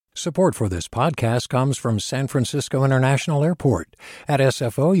Support for this podcast comes from San Francisco International Airport. At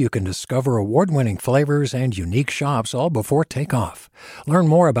SFO, you can discover award-winning flavors and unique shops all before takeoff. Learn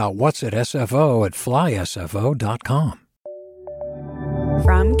more about what's at SFO at flysfo.com.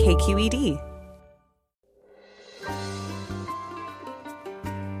 From KQED.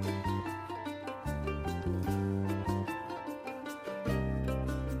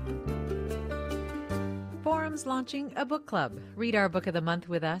 Forum's launching a book club. Read our book of the month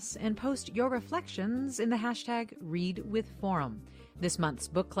with us and post your reflections in the hashtag #ReadWithForum. This month's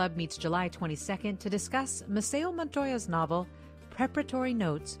book club meets July 22nd to discuss Maceo Montoya's novel, Preparatory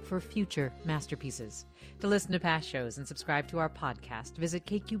Notes for Future Masterpieces. To listen to past shows and subscribe to our podcast, visit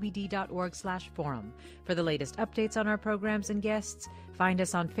kqed.org/forum. For the latest updates on our programs and guests, find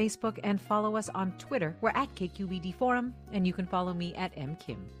us on Facebook and follow us on Twitter. We're at KQED Forum, and you can follow me at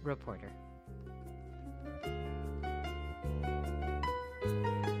mkimReporter.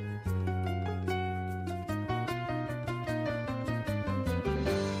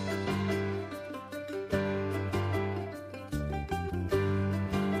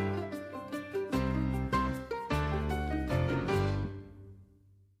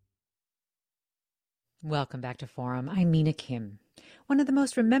 Welcome back to Forum. I'm Mina Kim. One of the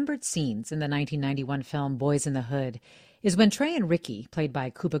most remembered scenes in the 1991 film Boys in the Hood is when Trey and Ricky, played by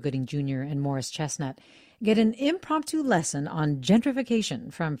Cuba Gooding Jr. and Morris Chestnut, get an impromptu lesson on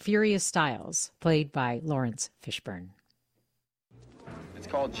gentrification from Furious Styles, played by Lawrence Fishburne. It's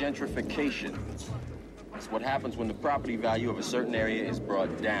called gentrification. It's what happens when the property value of a certain area is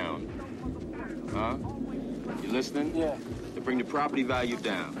brought down. Huh? You listening? Yeah. To bring the property value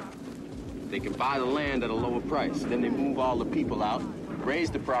down. They can buy the land at a lower price. Then they move all the people out, raise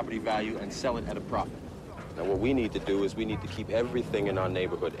the property value, and sell it at a profit. Now, what we need to do is we need to keep everything in our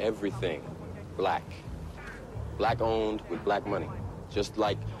neighborhood, everything, black. Black-owned with black money. Just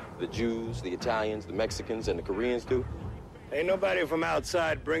like the Jews, the Italians, the Mexicans, and the Koreans do. Ain't nobody from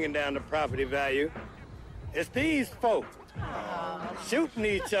outside bringing down the property value. It's these folk shooting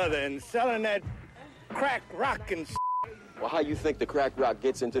each other and selling that crack rock and Well, how you think the crack rock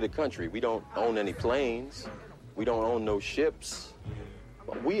gets into the country? We don't own any planes. We don't own no ships.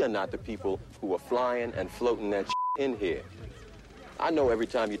 But we are not the people who are flying and floating that in here. I know every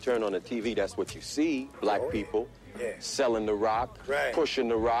time you turn on the TV, that's what you see. Black people selling the rock, pushing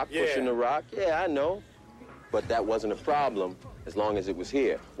the rock, pushing the rock. Yeah, I know. But that wasn't a problem as long as it was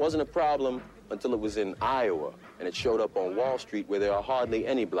here. Wasn't a problem until it was in Iowa, and it showed up on Wall Street where there are hardly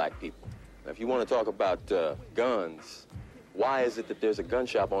any black people. Now, if you want to talk about guns, why is it that there's a gun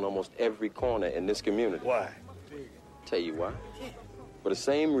shop on almost every corner in this community? Why? Tell you why. For the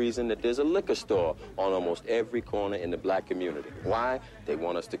same reason that there's a liquor store on almost every corner in the black community. Why? They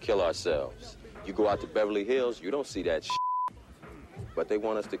want us to kill ourselves. You go out to Beverly Hills, you don't see that but they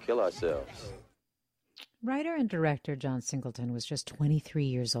want us to kill ourselves. Writer and director John Singleton was just 23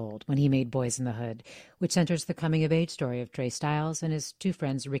 years old when he made Boys in the Hood, which centers the coming-of-age story of Trey Styles and his two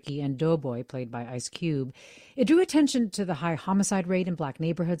friends Ricky and Doughboy, played by Ice Cube. It drew attention to the high homicide rate in black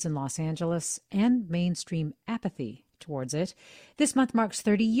neighborhoods in Los Angeles and mainstream apathy towards it. This month marks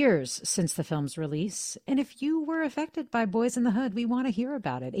 30 years since the film's release, and if you were affected by Boys in the Hood, we want to hear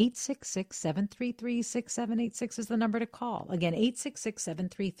about it. 866-733-6786 is the number to call. Again,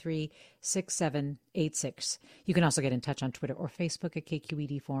 866-733-6786. You can also get in touch on Twitter or Facebook at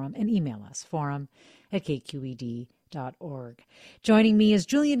KQED Forum and email us, forum@kqed.org. Joining me is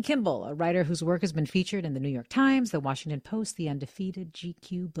Julian Kimball, a writer whose work has been featured in the New York Times, the Washington Post, The Undefeated,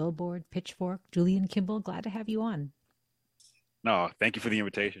 GQ, Billboard, Pitchfork. Julian Kimball, glad to have you on. No, thank you for the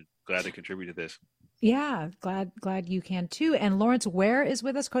invitation. Glad to contribute to this. Yeah, glad you can too. And Lawrence Ware is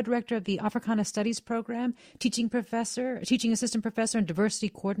with us, co-director of the Africana Studies Program, teaching assistant professor and diversity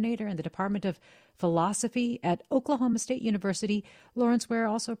coordinator in the Department of Philosophy at Oklahoma State University. Lawrence Ware,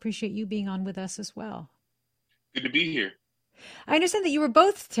 also appreciate you being on with us as well. Good to be here. I understand that you were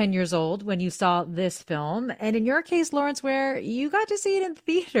both 10 years old when you saw this film. And in your case, Lawrence Ware, you got to see it in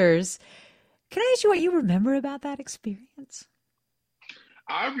theaters. Can I ask you what you remember about that experience?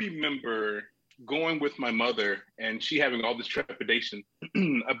 I remember going with my mother and she having all this trepidation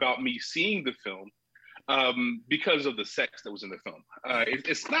about me seeing the film because of the sex that was in the film.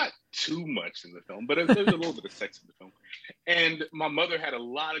 It's not too much in the film, but there's a little bit of sex in the film. And my mother had a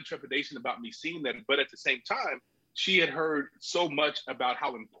lot of trepidation about me seeing that, but at the same time, she had heard so much about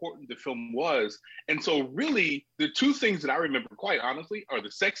how important the film was. And so really, the two things that I remember, quite honestly, are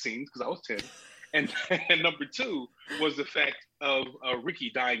the sex scenes, because I was 10, and number two was the fact of Ricky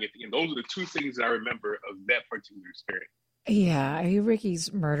dying at the end. Those are the two things that I remember of that particular experience. Yeah,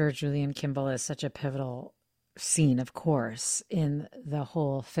 Ricky's murder, Julian Kimball, is such a pivotal scene, of course, in the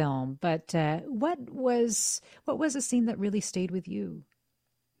whole film. But what was a scene that really stayed with you?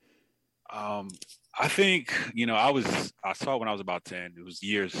 I think, I saw it when I was about 10. It was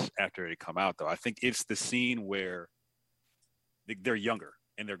years after it had come out, though. I think it's the scene where they're younger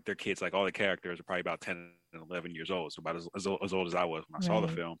and they're kids. Like all the characters are probably about 10 and 11 years old. So about as old as I was when I saw the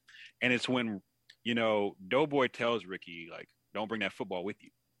film. And it's when, Doughboy tells Ricky, like, don't bring that football with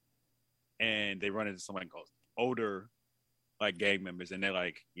you. And they run into someone called older, like, gang members. And they're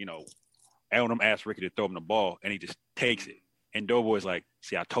like, Adam asks Ricky to throw him the ball and he just takes it. And Doughboy's like,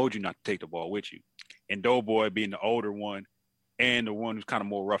 see, I told you not to take the ball with you. And Doughboy being the older one and the one who's kind of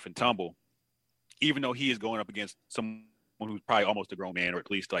more rough and tumble, even though he is going up against someone who's probably almost a grown man or at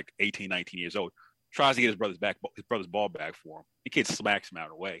least like 18, 19 years old, tries to get his brother's ball back for him. The kid smacks him out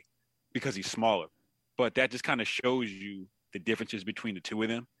of the way because he's smaller. But that just kind of shows you the differences between the two of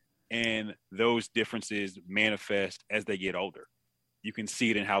them. And those differences manifest as they get older. You can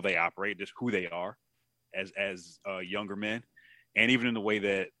see it in how they operate, just who they are as younger men. And even in the way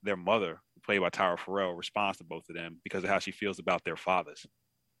that their mother, played by Tyra Farrell, responds to both of them because of how she feels about their fathers.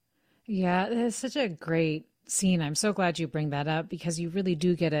 Yeah, it's such a great scene. I'm so glad you bring that up because you really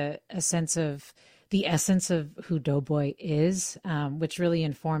do get a sense of the essence of who Doughboy is, which really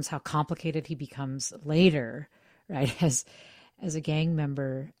informs how complicated he becomes later, right, as a gang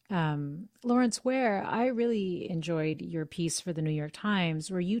member. Lawrence Ware, I really enjoyed your piece for the New York Times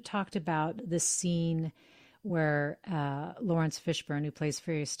where you talked about the scene where Lawrence Fishburne, who plays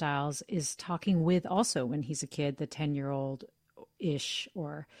Furious Styles, is talking with also when he's a kid, the 10-year-old-ish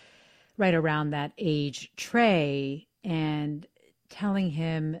or right around that age, Trey, and telling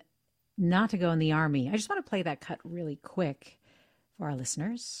him not to go in the Army. I just want to play that cut really quick for our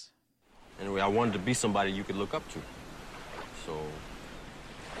listeners. Anyway, I wanted to be somebody you could look up to. So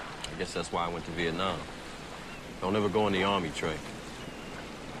I guess that's why I went to Vietnam. Don't ever go in the Army, Trey.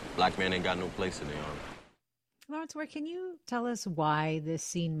 Black man ain't got no place in the Army. Lawrence Ware, can you tell us why this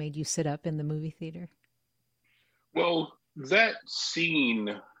scene made you sit up in the movie theater? Well, that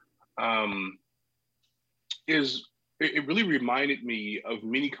scene it really reminded me of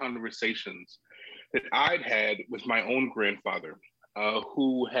many conversations that I'd had with my own grandfather,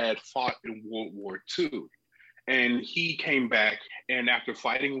 who had fought in World War II. And he came back, and after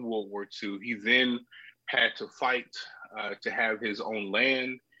fighting in World War II, he then had to fight to have his own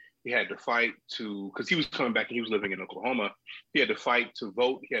land. He had to fight because he was coming back and he was living in Oklahoma. He had to fight to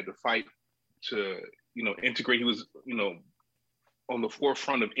vote. He had to fight to, integrate. He was, on the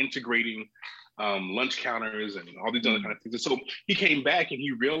forefront of integrating lunch counters and all these other kind of things. And so he came back and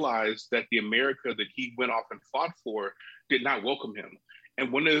he realized that the America that he went off and fought for did not welcome him.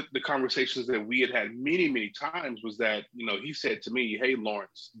 And one of the conversations that we had many, many times was that, he said to me, hey,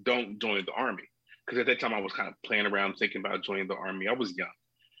 Lawrence, don't join the Army. Because at that time I was kind of playing around thinking about joining the Army. I was young.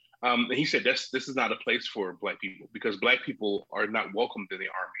 And he said, this is not a place for Black people because Black people are not welcomed in the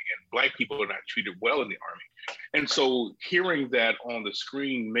Army and Black people are not treated well in the Army. And so hearing that on the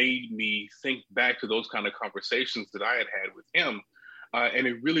screen made me think back to those kind of conversations that I had with him. And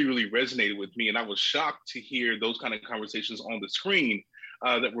it really, really resonated with me. And I was shocked to hear those kind of conversations on the screen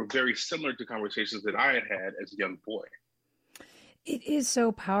that were very similar to conversations that I had as a young boy. It is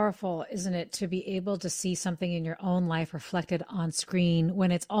so powerful, isn't it, to be able to see something in your own life reflected on screen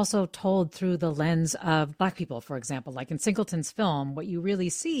when it's also told through the lens of Black people, for example. Like in Singleton's film, what you really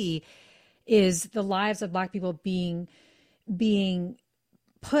see is the lives of Black people being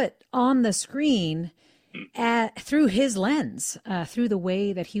put on the screen through his lens, through the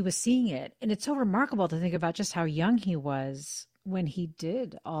way that he was seeing it. And it's so remarkable to think about just how young he was when he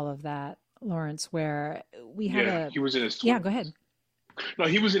did all of that, Lawrence, where we had he was in his 20s. Yeah, go ahead. No,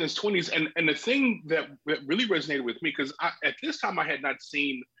 he was in his 20s. And the thing that really resonated with me, because at this time I had not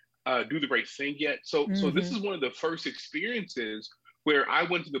seen Do the Right Thing yet. So this is one of the first experiences where I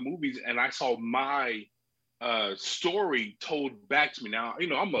went to the movies and I saw my story told back to me. Now,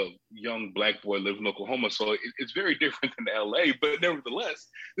 I'm a young Black boy living in Oklahoma, so it's very different than LA, but nevertheless,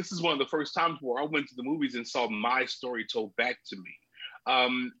 this is one of the first times where I went to the movies and saw my story told back to me.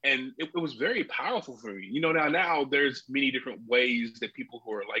 And it was very powerful for me. Now there's many different ways that people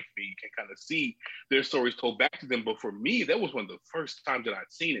who are like me can kind of see their stories told back to them. But for me, that was one of the first times that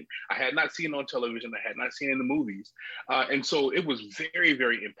I'd seen it. I had not seen it on television. I had not seen it in the movies. And so it was very,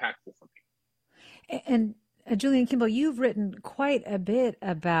 very impactful for me. And Julian Kimball, you've written quite a bit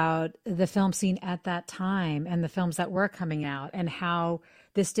about the film scene at that time and the films that were coming out and how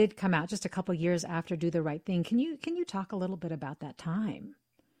this did come out just a couple years after Do the Right Thing. Can you talk a little bit about that time?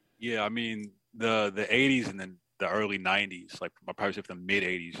 Yeah, I mean, the 80s and then the early 90s, like probably the mid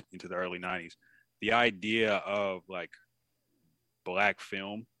 80s into the early 90s, the idea of like black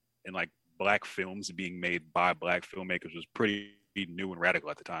film and like black films being made by black filmmakers was pretty new and radical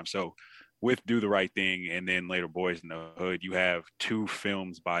at the time. So with Do the Right Thing and then later Boys in the Hood, you have two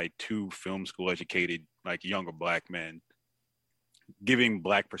films by two film school educated like younger black men giving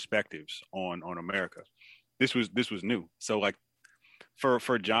black perspectives on America. This was new. So like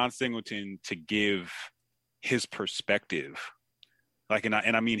for John Singleton to give his perspective, like and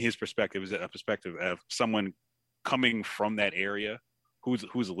I mean his perspective is a perspective of someone coming from that area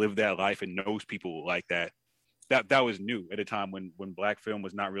who's lived that life and knows people like that. That was new at a time when black film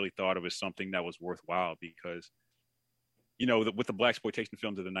was not really thought of as something that was worthwhile, because with the blaxploitation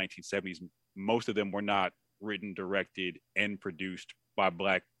films of the 1970s, most of them were not written, directed, and produced by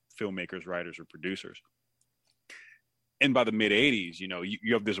black filmmakers, writers, or producers. And by the mid 80s,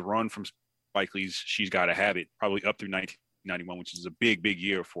 you have this run from Spike Lee's She's Gotta Have It, probably up through 1991, which is a big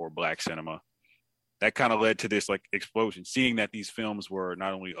year for black cinema. That kind of led to this like explosion, seeing that these films were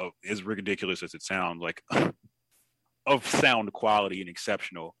not only as ridiculous as it sounds, like of sound quality and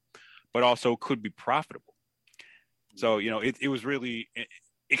exceptional, but also could be profitable. So, it was really,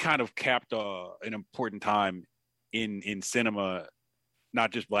 it kind of capped an important time in cinema,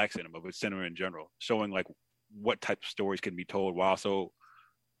 not just black cinema, but cinema in general, showing like what type of stories can be told while also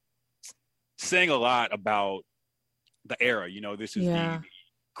saying a lot about the era. This is the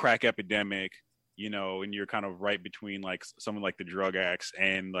crack epidemic, and you're kind of right between like someone like the Drug Acts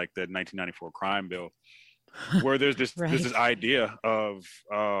and like the 1994 crime bill, where there's this right. there's this idea of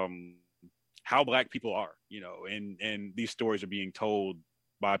how black people are, and these stories are being told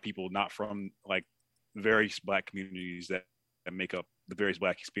by people not from like various black communities that make up the various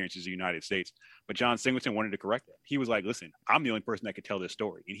black experiences of the United States. But John Singleton wanted to correct that. He was like, listen, I'm the only person that could tell this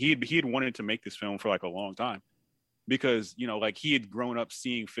story. And he had wanted to make this film for like a long time, because, like he had grown up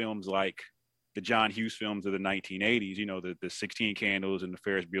seeing films like the John Hughes films of the 1980s, the 16 Candles and the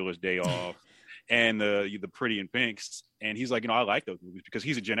Ferris Bueller's Day Off and the Pretty in Pinks. And he's like, I like those movies because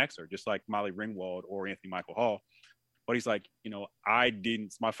he's a Gen Xer, just like Molly Ringwald or Anthony Michael Hall. But he's like,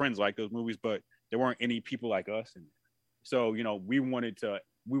 my friends like those movies, but there weren't any people like us. And so, we would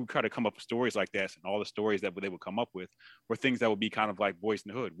try to come up with stories like this, and all the stories that they would come up with were things that would be kind of like Boys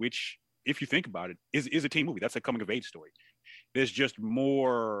in the Hood, which, if you think about it, is a teen movie. That's a coming of age story. There's just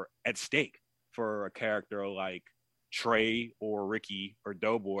more at stake for a character like Trey or Ricky or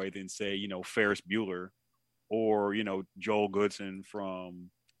Doughboy than say, Ferris Bueller or, Joel Goodson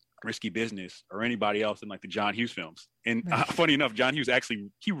from Risky Business or anybody else in like the John Hughes films. And funny enough, John Hughes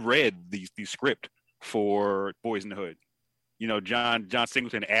he read the script for Boys in the Hood. John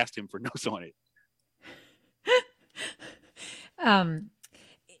Singleton asked him for notes on it.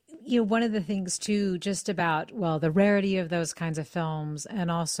 One of the things too, just about, the rarity of those kinds of films,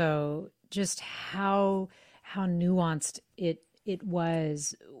 and also just how nuanced it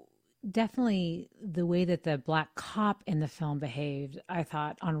was. Definitely the way that the black cop in the film behaved, I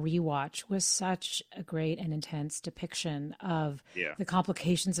thought on rewatch, was such a great and intense depiction of the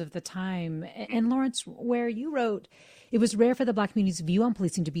complications of the time. And Lawrence, where you wrote, it was rare for the black community's view on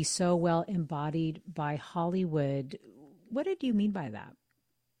policing to be so well embodied by Hollywood. What did you mean by that?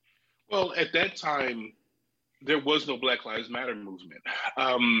 Well, at that time, there was no Black Lives Matter movement.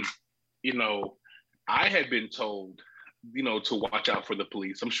 I had been told, to watch out for the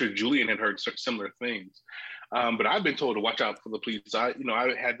police. I'm sure Julian had heard similar things, but I've been told to watch out for the police. I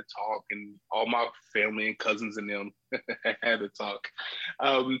had to talk, and all my family and cousins and them had to talk.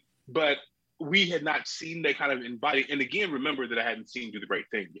 But we had not seen that kind of embodied. And again, remember that I hadn't seen Do the Right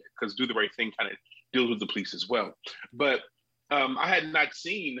Thing yet, because Do the Right Thing kind of deals with the police as well. But I had not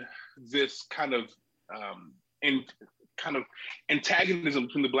seen this kind of antagonism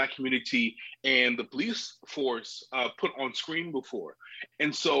between the black community and the police force put on screen before.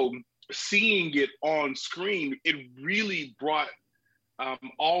 And so seeing it on screen, it really brought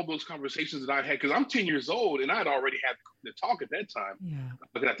all those conversations that I had, because I'm 10 years old and I'd already had the talk at that time. Yeah.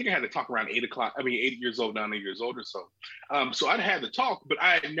 But I think I had the talk around 8 years old, 9 years old or so. So I'd had the talk, but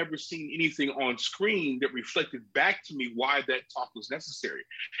I had never seen anything on screen that reflected back to me why that talk was necessary.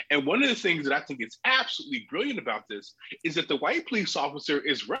 And one of the things that I think is absolutely brilliant about this is that the white police officer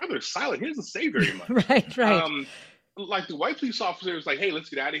is rather silent. He doesn't say very much. Right. Like the white police officer is like, hey, let's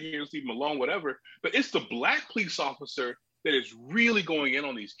get out of here, let's leave him alone, whatever. But it's the black police officer that is really going in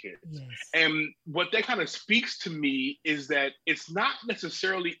on these kids. Yes. And what that kind of speaks to me is that it's not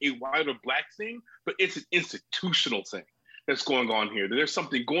necessarily a white or black thing, but it's an institutional thing that's going on here. There's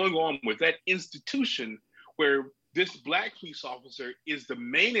something going on with that institution where this black police officer is the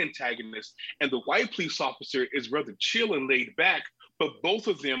main antagonist and the white police officer is rather chill and laid back, but both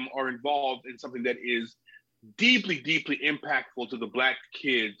of them are involved in something that is deeply, deeply impactful to the Black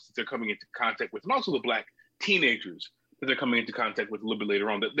kids that they're coming into contact with, and also the Black teenagers that they're coming into contact with a little bit later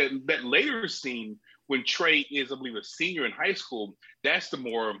on. That later scene when Trey is, I believe, a senior in high school, that's the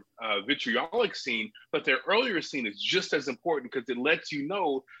more vitriolic scene. But their earlier scene is just as important because it lets you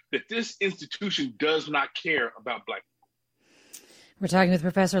know that this institution does not care about Black people. We're talking with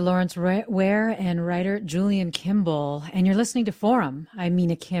Professor Lawrence Ware and writer Julian Kimball, and you're listening to Forum. I'm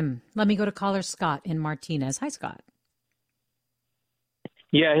Mina Kim. Let me go to caller Scott in Martinez. Hi, Scott.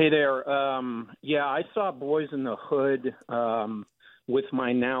 Yeah, hey there. I saw Boys in the Hood with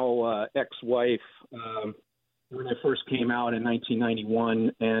my now ex-wife when it first came out in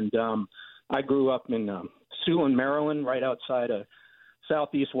 1991, and I grew up in Siouxland, Maryland, right outside of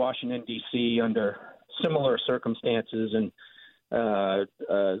Southeast Washington, D.C., under similar circumstances and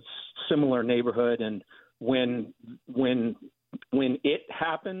similar neighborhood. And when it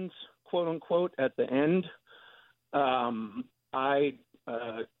happens, quote unquote, at the end, I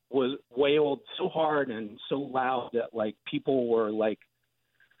was wailed so hard and so loud that like people were like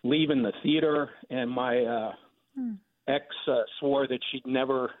leaving the theater, and my ex swore that she'd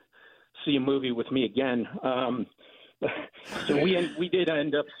never see a movie with me again. So we did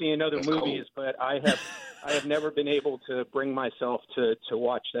end up seeing other movies, but I have never been able to bring myself to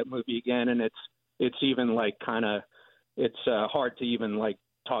watch that movie again, and it's even like kind of it's hard to even like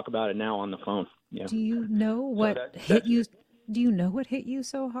talk about it now on the phone. Yeah. Do you know what hit you? Do you know what hit you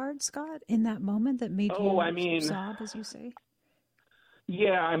so hard, Scott, in that moment that made you sob, as you say?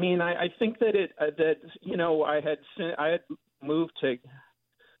 Yeah, I mean, I think that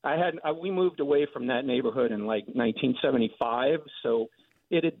we moved away from that neighborhood in like 1975, so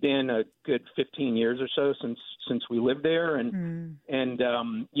it had been a good 15 years or so since we lived there, and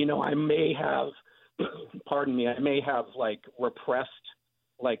I may have, pardon me, I may have like repressed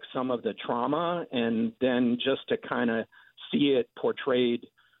like some of the trauma, and then just to kind of see it portrayed,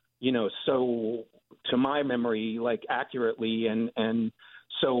 so to my memory, like accurately and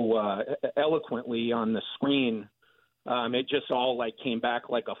so eloquently on the screen, it just all like came back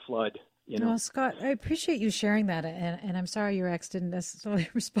like a flood. Well, Scott, I appreciate you sharing that, and I'm sorry your ex didn't necessarily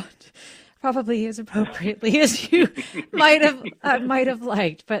respond probably as appropriately as you might have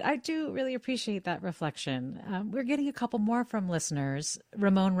liked, but I do really appreciate that reflection. We're getting a couple more from listeners.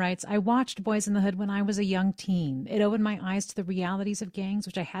 Ramon writes, I watched Boys in the Hood when I was a young teen. It opened my eyes to the realities of gangs,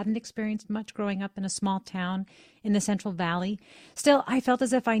 which I hadn't experienced much growing up in a small town in the Central Valley. Still, I felt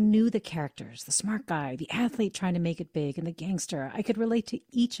as if I knew the characters, the smart guy, the athlete trying to make it big, and the gangster. I could relate to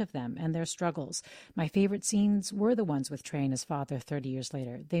each of them and their struggles. My favorite scenes were the ones with Trey and his father 30 years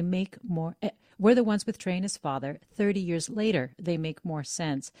later. They make more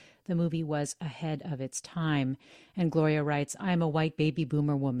sense. The movie was ahead of its time. And Gloria writes, I'm a white baby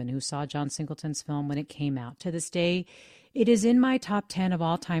boomer woman who saw John Singleton's film when it came out. To this day, it is in my top 10 of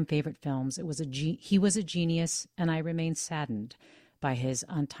all-time favorite films. He was a genius, and I remain saddened by his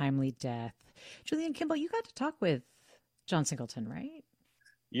untimely death. Julian Kimball, you got to talk with John Singleton, right?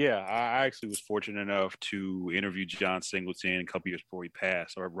 Yeah, I actually was fortunate enough to interview John Singleton a couple years before he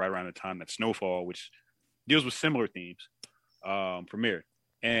passed, or right around the time that Snowfall, which deals with similar themes, premiered.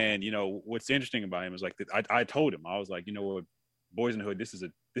 And what's interesting about him is like I told him, I was like, Boys in the Hood, this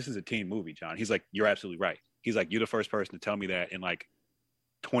is a teen movie, John. He's like, you're absolutely right. He's like, you're the first person to tell me that in like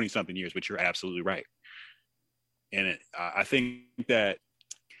 20 something years, but you're absolutely right. And I think that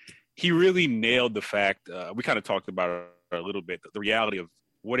he really nailed the fact. We kind of talked about it a little bit, the reality of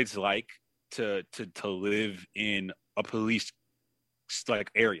what it's like to live in a police like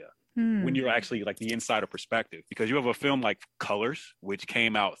area when you're actually like the insider perspective, because you have a film like Colors, which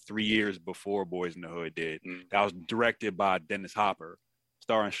came out 3 years before Boys in the Hood did. That was directed by Dennis Hopper,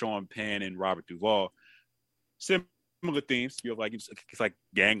 starring Sean Penn and Robert Duvall. Similar themes. You have like it's like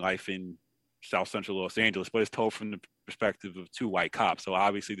gang life in South Central Los Angeles, but it's told from the perspective of two white cops. So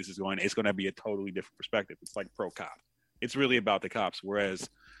obviously it's going to be a totally different perspective. It's like pro cop. It's really about the cops, whereas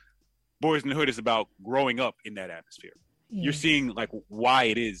Boys in the Hood is about growing up in that atmosphere. Yeah. You're seeing like why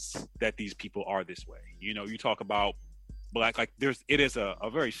it is that these people are this way. You talk about black, like it is a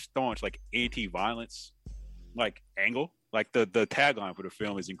very staunch like anti-violence like angle. Like the tagline for the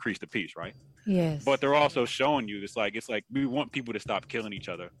film is "Increase the peace," right? Yes. But they're also showing you it's like we want people to stop killing each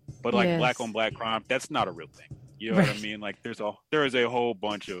other, but like black on black crime, that's not a real thing. You know what I mean? Like there is a whole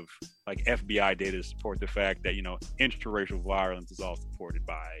bunch of like FBI data to support the fact that interracial violence is all supported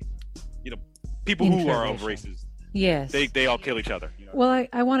by people who are of races. Yes. They all kill each other. Well,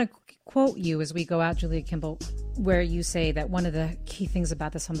 I want to quote you as we go out, Julia Kimball. where you say that one of the key things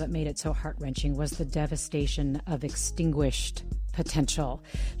about this film that made it so heart-wrenching was the devastation of extinguished potential.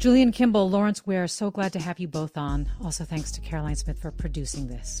 Julian Kimball, Lawrence Ware, so glad to have you both on. Also thanks to Caroline Smith for producing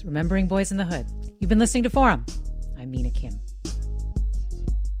this. Remembering Boys in the Hood. You've been listening to Forum. I'm Mina Kim.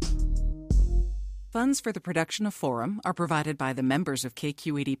 Funds for the production of Forum are provided by the members of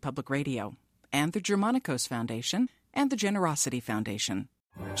KQED Public Radio and the Germanicos Foundation and the Generosity Foundation.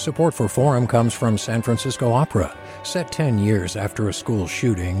 Support for Forum comes from San Francisco Opera. Set 10 years after a school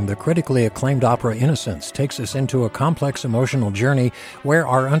shooting, the critically acclaimed opera Innocence takes us into a complex emotional journey where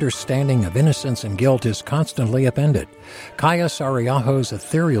our understanding of innocence and guilt is constantly upended. Kaya Sariaho's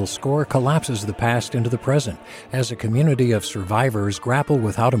ethereal score collapses the past into the present as a community of survivors grapple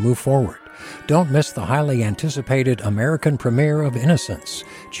with how to move forward. Don't miss the highly anticipated American premiere of Innocence,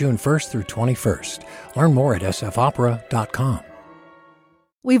 June 1st through 21st. Learn more at sfopera.com.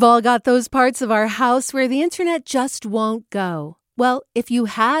 We've all got those parts of our house where the internet just won't go. Well, if you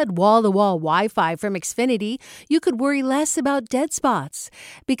had wall-to-wall Wi-Fi from Xfinity, you could worry less about dead spots.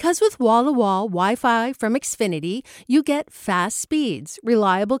 Because with wall-to-wall Wi-Fi from Xfinity, you get fast speeds,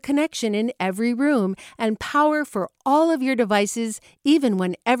 reliable connection in every room, and power for all of your devices, even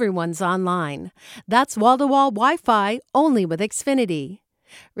when everyone's online. That's wall-to-wall Wi-Fi only with Xfinity.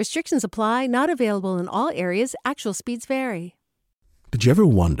 Restrictions apply, not available in all areas. Actual speeds vary. Did you ever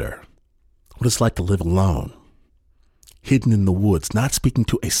wonder what it's like to live alone, hidden in the woods, not speaking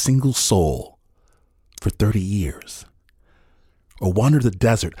to a single soul for 30 years? Or wander the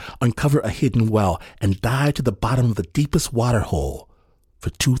desert, uncover a hidden well, and dive to the bottom of the deepest water hole for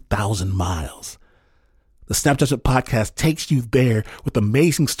 2,000 miles? The Snap Judgment Podcast takes you there with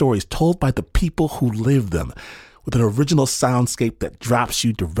amazing stories told by the people who live them, with an original soundscape that drops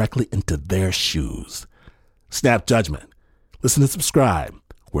you directly into their shoes. Snap Judgment. Listen and subscribe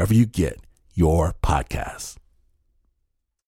wherever you get your podcasts.